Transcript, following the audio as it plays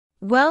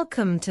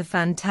Welcome to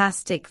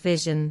Fantastic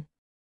Vision.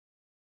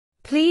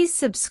 Please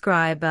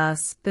subscribe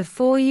us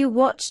before you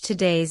watch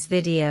today's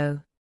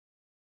video.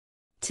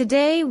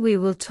 Today we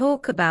will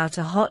talk about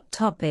a hot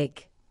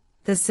topic,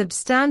 the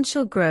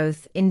substantial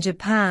growth in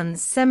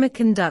Japan's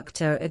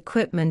semiconductor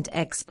equipment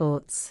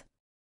exports.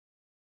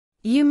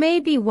 You may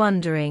be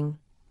wondering,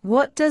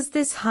 what does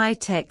this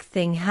high-tech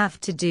thing have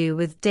to do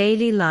with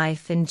daily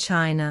life in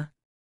China?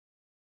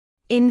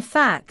 In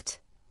fact,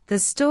 the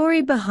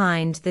story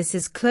behind this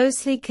is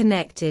closely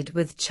connected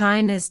with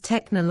China's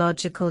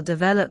technological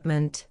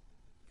development,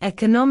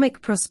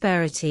 economic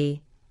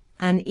prosperity,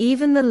 and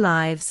even the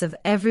lives of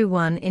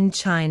everyone in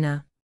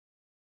China.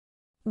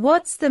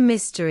 What's the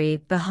mystery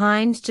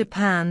behind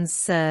Japan's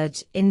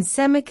surge in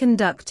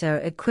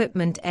semiconductor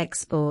equipment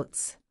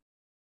exports?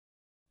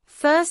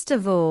 First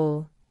of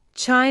all,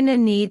 China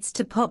needs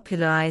to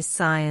popularize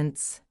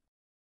science.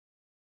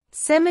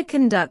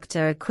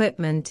 Semiconductor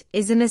equipment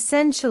is an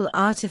essential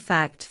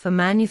artifact for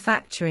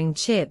manufacturing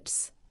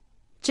chips,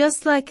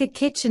 just like a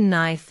kitchen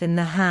knife in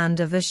the hand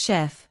of a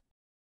chef.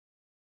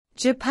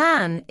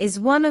 Japan is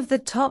one of the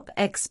top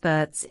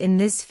experts in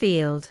this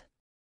field.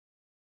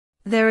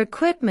 Their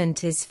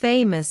equipment is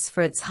famous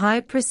for its high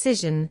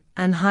precision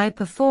and high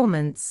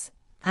performance,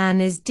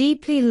 and is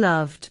deeply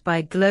loved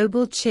by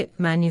global chip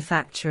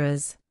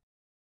manufacturers.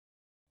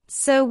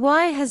 So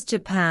why has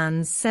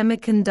Japan's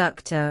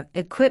semiconductor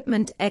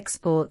equipment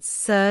exports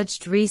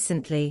surged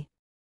recently?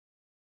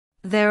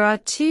 There are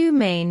two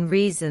main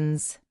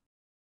reasons.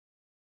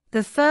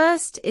 The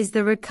first is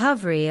the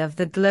recovery of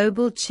the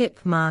global chip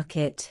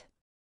market.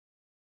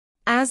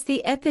 As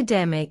the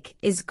epidemic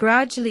is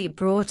gradually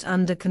brought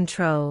under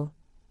control,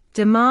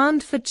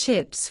 demand for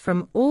chips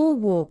from all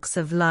walks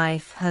of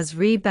life has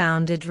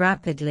rebounded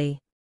rapidly.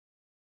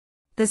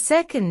 The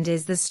second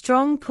is the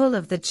strong pull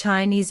of the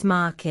Chinese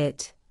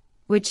market,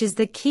 which is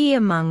the key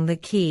among the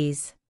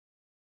keys.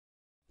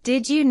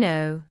 Did you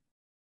know?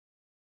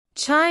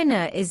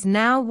 China is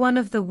now one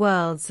of the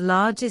world's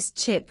largest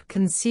chip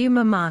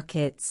consumer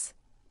markets,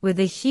 with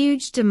a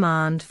huge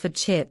demand for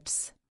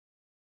chips.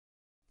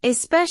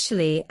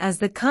 Especially as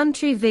the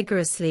country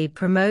vigorously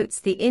promotes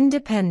the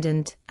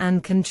independent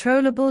and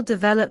controllable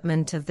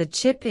development of the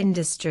chip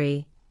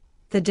industry,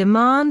 the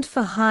demand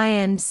for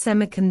high-end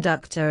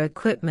semiconductor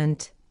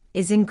equipment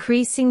is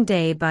increasing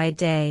day by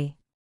day.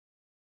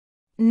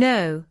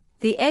 No,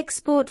 the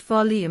export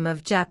volume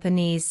of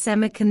Japanese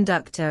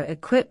semiconductor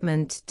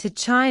equipment to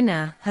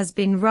China has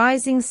been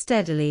rising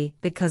steadily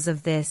because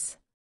of this.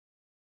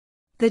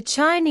 The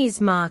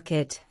Chinese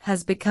market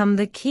has become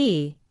the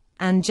key,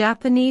 and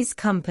Japanese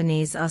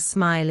companies are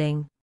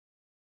smiling.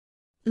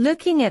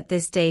 Looking at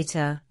this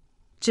data,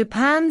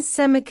 Japan's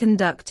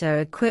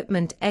semiconductor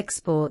equipment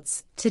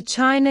exports to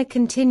China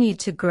continue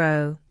to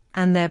grow,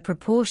 and their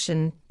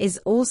proportion is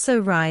also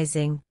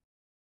rising.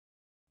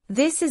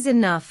 This is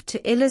enough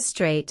to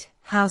illustrate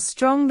how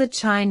strong the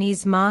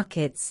Chinese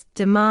market's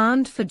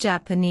demand for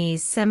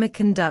Japanese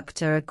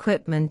semiconductor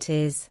equipment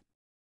is.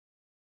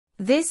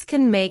 This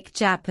can make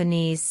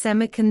Japanese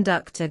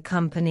semiconductor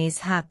companies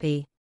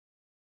happy.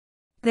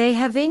 They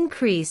have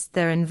increased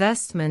their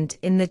investment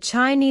in the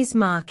Chinese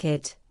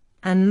market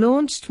and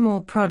launched more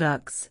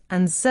products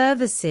and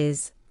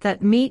services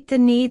that meet the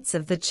needs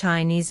of the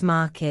Chinese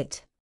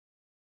market.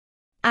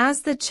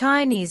 As the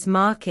Chinese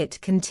market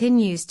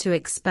continues to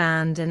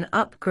expand and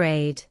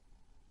upgrade,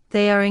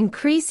 they are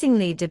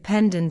increasingly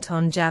dependent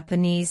on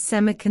Japanese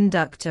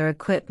semiconductor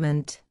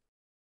equipment.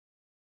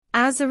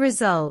 As a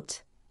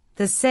result,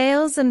 the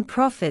sales and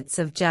profits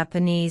of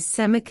Japanese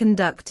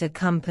semiconductor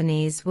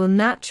companies will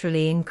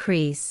naturally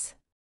increase.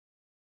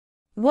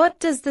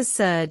 What does the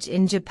surge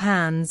in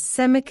Japan's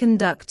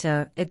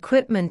semiconductor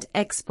equipment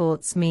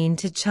exports mean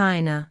to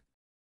China?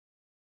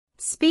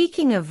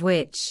 Speaking of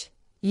which,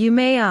 you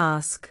may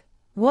ask,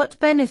 what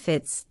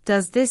benefits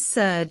does this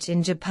surge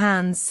in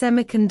Japan's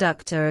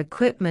semiconductor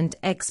equipment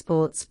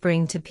exports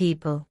bring to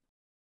people?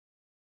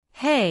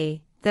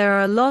 Hey, there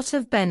are a lot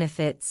of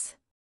benefits.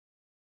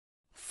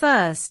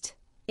 First,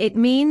 it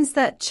means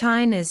that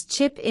China's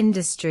chip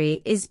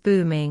industry is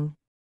booming.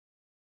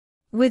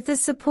 With the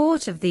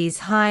support of these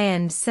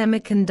high-end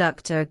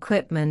semiconductor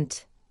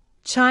equipment,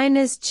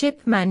 China's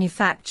chip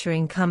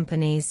manufacturing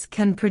companies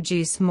can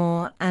produce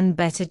more and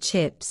better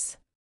chips.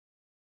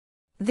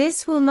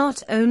 This will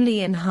not only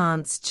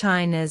enhance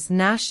China's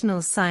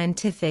national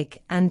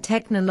scientific and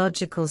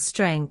technological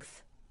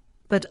strength,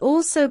 but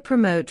also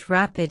promote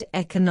rapid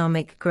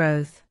economic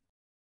growth.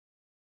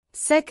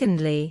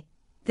 Secondly,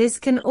 this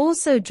can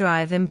also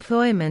drive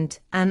employment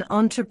and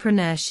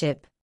entrepreneurship.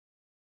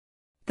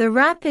 The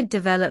rapid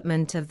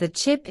development of the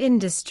chip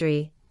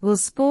industry will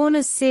spawn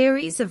a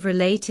series of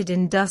related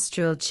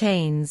industrial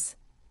chains,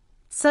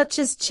 such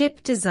as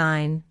chip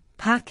design,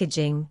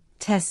 packaging,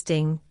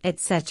 testing,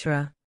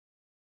 etc.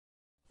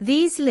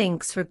 These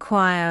links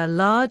require a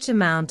large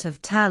amount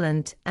of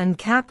talent and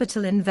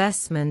capital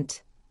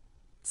investment,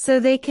 so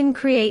they can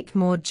create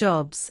more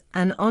jobs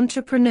and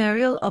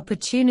entrepreneurial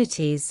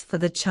opportunities for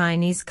the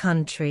Chinese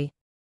country.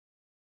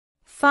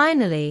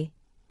 Finally,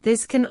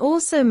 this can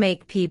also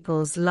make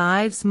people's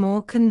lives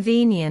more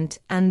convenient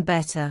and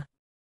better.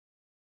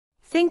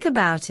 Think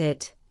about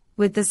it,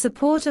 with the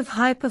support of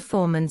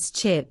high-performance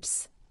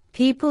chips,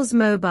 people's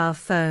mobile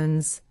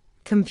phones,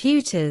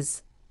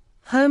 computers,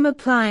 home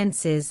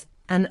appliances,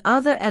 and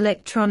other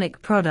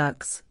electronic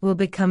products will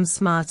become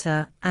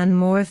smarter and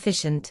more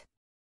efficient.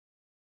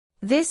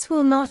 This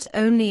will not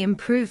only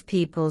improve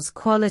people's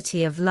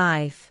quality of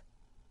life,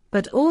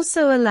 but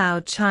also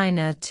allow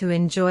China to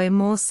enjoy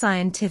more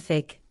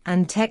scientific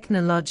and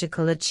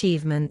technological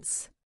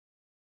achievements.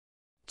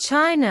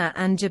 China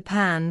and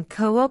Japan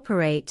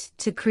cooperate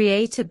to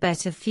create a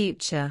better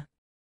future.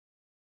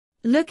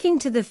 Looking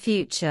to the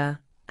future,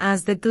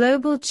 as the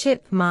global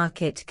chip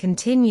market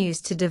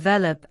continues to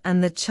develop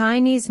and the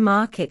Chinese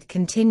market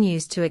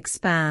continues to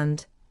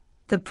expand,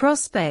 the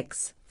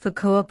prospects for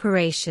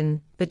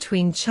cooperation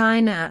between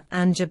China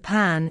and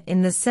Japan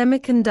in the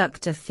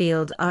semiconductor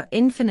field are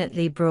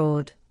infinitely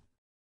broad.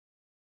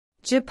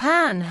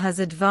 Japan has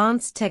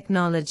advanced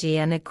technology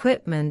and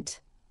equipment,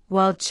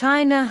 while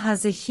China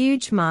has a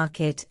huge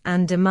market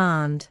and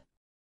demand.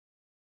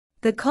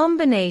 The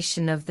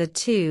combination of the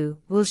two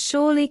will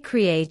surely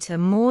create a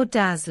more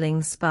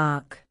dazzling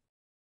spark.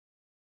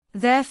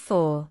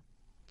 Therefore,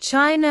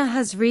 China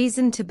has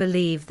reason to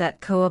believe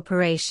that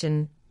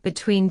cooperation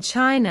between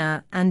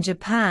China and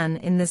Japan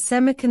in the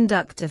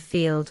semiconductor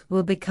field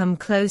will become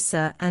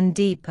closer and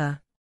deeper.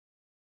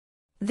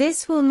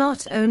 This will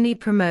not only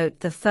promote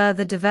the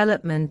further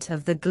development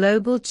of the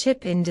global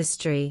chip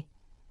industry,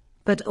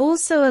 but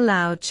also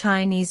allow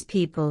Chinese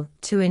people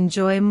to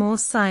enjoy more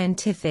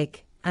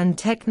scientific and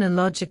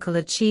technological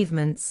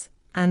achievements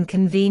and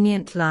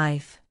convenient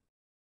life.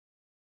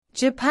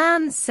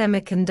 Japan's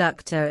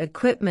semiconductor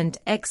equipment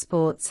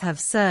exports have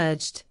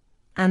surged,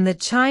 and the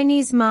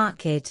Chinese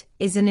market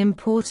is an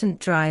important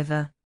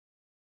driver.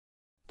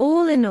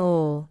 All in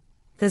all,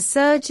 the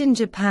surge in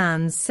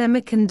Japan's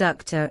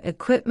semiconductor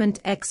equipment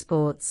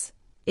exports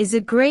is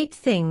a great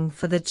thing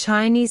for the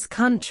Chinese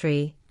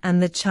country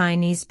and the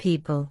Chinese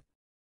people.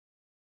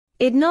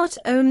 It not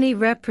only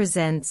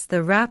represents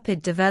the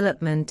rapid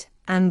development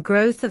and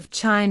growth of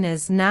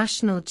China's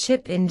national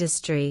chip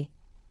industry,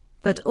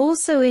 but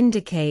also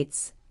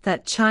indicates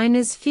that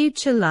China's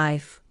future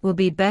life will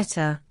be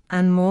better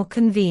and more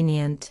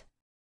convenient.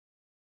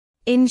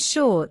 In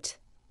short,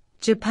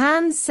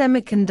 Japan's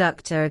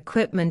semiconductor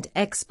equipment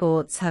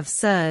exports have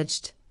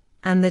surged,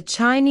 and the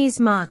Chinese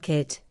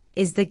market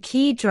is the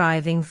key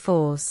driving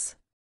force.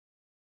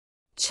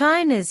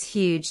 China's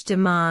huge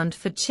demand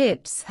for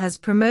chips has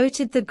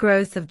promoted the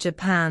growth of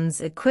Japan's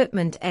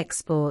equipment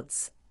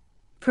exports,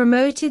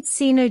 promoted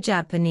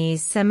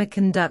Sino-Japanese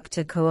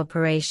semiconductor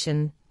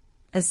cooperation,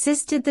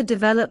 assisted the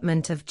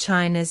development of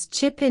China's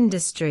chip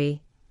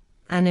industry,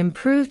 and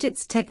improved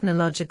its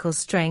technological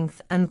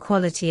strength and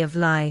quality of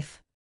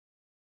life.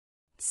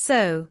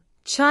 So,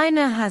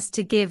 China has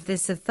to give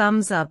this a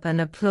thumbs up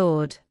and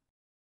applaud.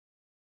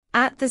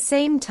 At the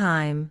same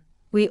time,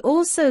 we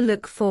also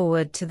look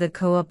forward to the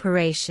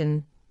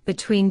cooperation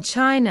between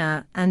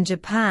China and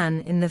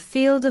Japan in the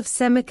field of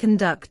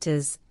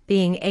semiconductors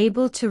being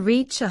able to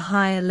reach a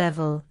higher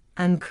level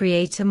and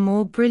create a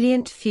more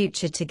brilliant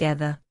future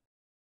together.